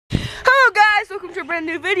welcome to a brand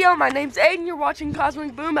new video. My name's Aiden, you're watching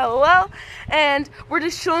Cosmic Boom LOL, and we're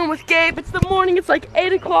just chilling with Gabe. It's the morning, it's like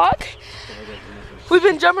 8 o'clock. We've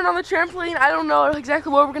been jumping on the trampoline. I don't know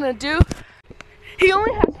exactly what we're gonna do. He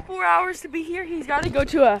only has 4 hours to be here. He's gotta go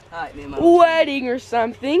to a wedding or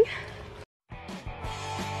something.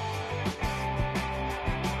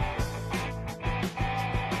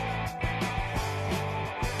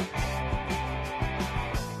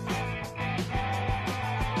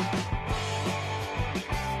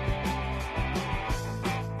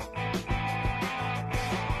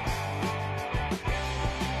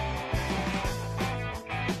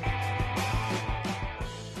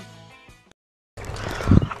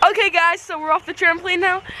 Okay guys, so we're off the trampoline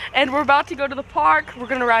now, and we're about to go to the park. We're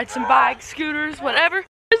gonna ride some bikes, scooters, whatever.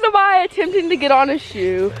 There's the guy attempting to get on his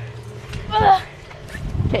shoe.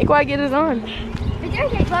 Can't quite get it on.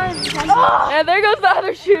 And there goes the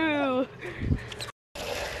other shoe.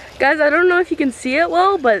 Guys, I don't know if you can see it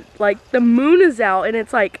well, but like the moon is out and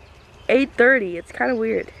it's like 8:30. It's kind of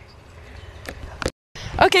weird.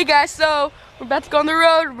 Okay guys, so we're about to go on the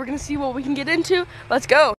road. We're gonna see what we can get into. Let's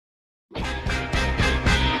go.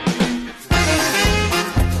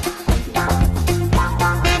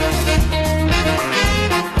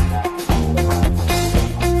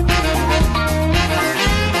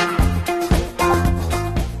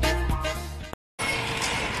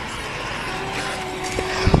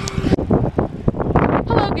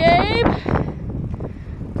 Gabe.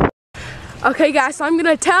 Okay guys, so I'm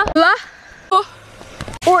gonna teleport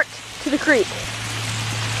to the creek.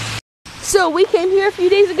 So we came here a few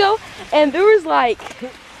days ago and there was like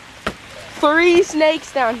 3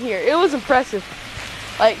 snakes down here. It was impressive.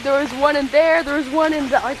 Like there was one in there was one in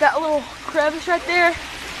like that little crevice right there.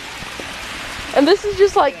 And this is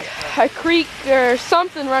just like a creek or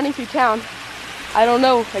something running through town. I don't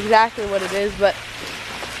know exactly what it is, but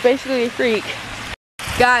it's basically a creek.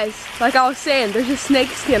 Guys, like I was saying, there's a snake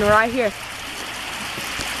skin right here.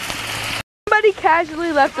 Somebody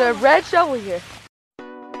casually left a red shovel here.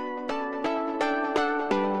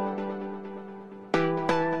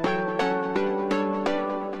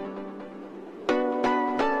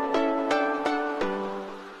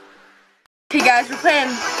 Okay guys, we're playing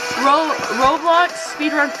Roblox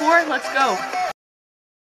Speedrun 4. Let's go.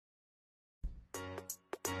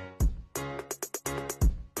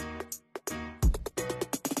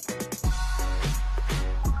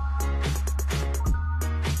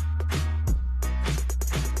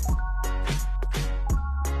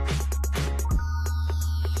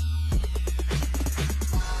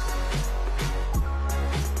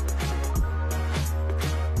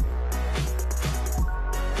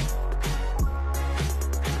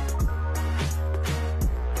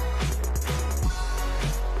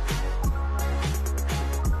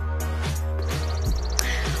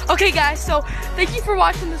 Okay guys, so thank you for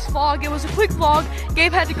watching this vlog. It was a quick vlog.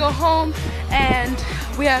 Gabe had to go home and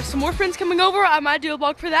we have some more friends coming over. I might do a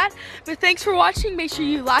vlog for that. But thanks for watching. Make sure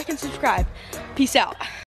you like and subscribe. Peace out.